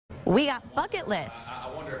We got bucket list.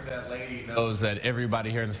 I wonder if that lady knows that everybody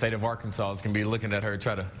here in the state of Arkansas is going to be looking at her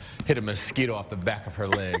try to hit a mosquito off the back of her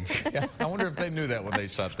leg. Yeah, I wonder if they knew that when they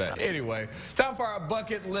shot that. Anyway, time for our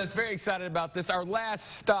bucket list. Very excited about this. Our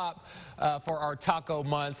last stop for our taco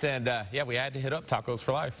month. And yeah, we had to hit up Tacos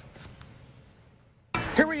for Life.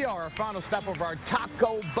 Here we are, our final stop of our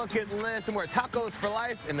taco bucket list, and we're at Tacos for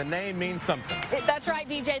Life, and the name means something. That's right,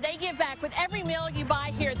 DJ. They give back. With every meal you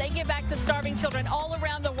buy here, they give back to starving children all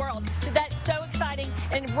around the world. That's so exciting,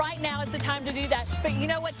 and right now is the time to do that. But you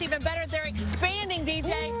know what's even better? They're expanding,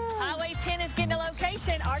 DJ. Ooh. Highway 10 is getting a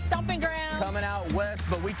location, our stomping ground. Coming out west,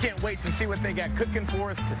 but we can't wait to see what they got cooking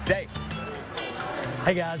for us today.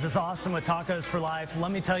 Hey guys, it's Austin with Tacos for Life.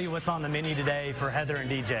 Let me tell you what's on the menu today for Heather and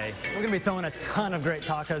DJ. We're going to be throwing a ton of great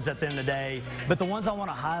tacos at them today, but the ones I want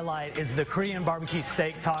to highlight is the Korean barbecue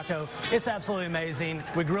steak taco. It's absolutely amazing.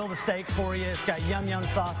 We grill the steak for you. It's got yum yum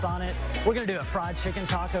sauce on it. We're going to do a fried chicken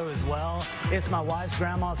taco as well. It's my wife's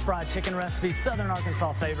grandma's fried chicken recipe, Southern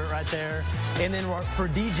Arkansas favorite right there. And then for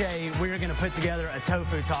DJ, we're going to put together a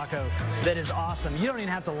tofu taco that is awesome. You don't even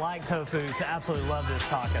have to like tofu to absolutely love this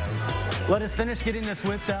taco. Let us finish getting this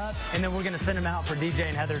whipped up, and then we're going to send them out for DJ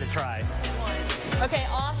and Heather to try. Okay,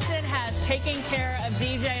 Austin has taken care of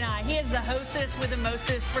DJ and I. He is the hostess with the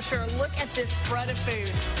mostest for sure. Look at this spread of food.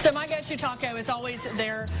 So my go-to taco is always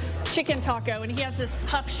their chicken taco, and he has this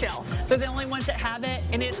puff shell. They're the only ones that have it,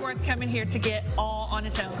 and it's worth coming here to get all on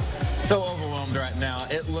its own. So overwhelmed right now.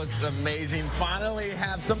 It looks amazing. Finally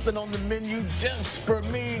have something on the menu just for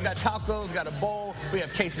me. Got tacos, got a bowl. We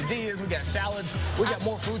have quesadillas, we got salads. We got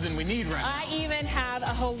more food than we need right now. I even have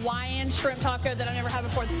a Hawaiian shrimp taco that I never had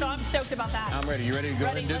before, so I'm stoked about that. I'm ready. You ready to go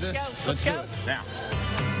ahead and do this? Let's go. Do it now.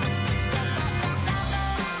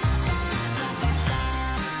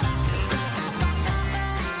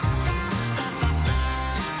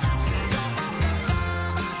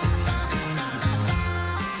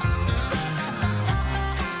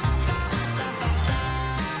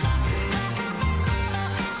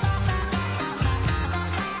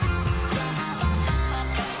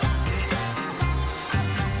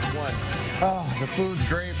 Oh, the food's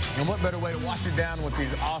great, and what better way to wash it down with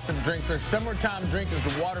these awesome drinks. Their summertime drink is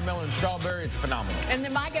the watermelon and strawberry. It's phenomenal. And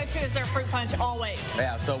then my go-to is their fruit punch always.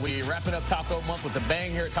 Yeah, so we wrapping up Taco Month with a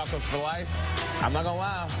bang here at Tacos for Life. I'm not gonna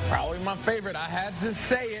lie, probably my favorite. I had to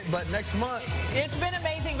say it, but next month. It's been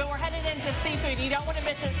amazing, but we're headed into seafood. You don't want to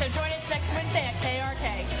miss it, so join us next Wednesday at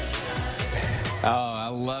KARK. Oh, I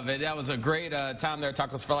love it. That was a great time there at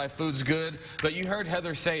Tacos for Life. Food's good. But you heard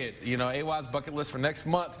Heather say it. You know, AY's bucket list for next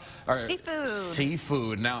month. Seafood.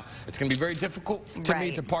 Seafood. Now, it's going to be very difficult to me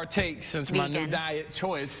to partake since my new diet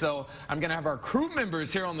choice. So I'm going to have our crew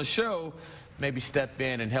members here on the show maybe step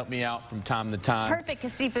in and help me out from time to time. Perfect,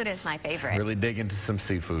 because seafood is my favorite. Really dig into some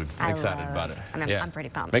seafood. I'm excited about it. I'm pretty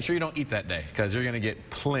pumped. Make sure you don't eat that day, because you're going to get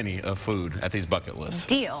plenty of food at these bucket lists.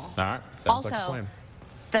 Deal. All right. Sounds like a plan.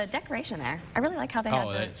 The decoration there. I really like how they have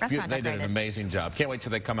the restaurant decorated. They did an amazing job. Can't wait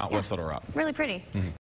till they come out West Little Rock. Really pretty.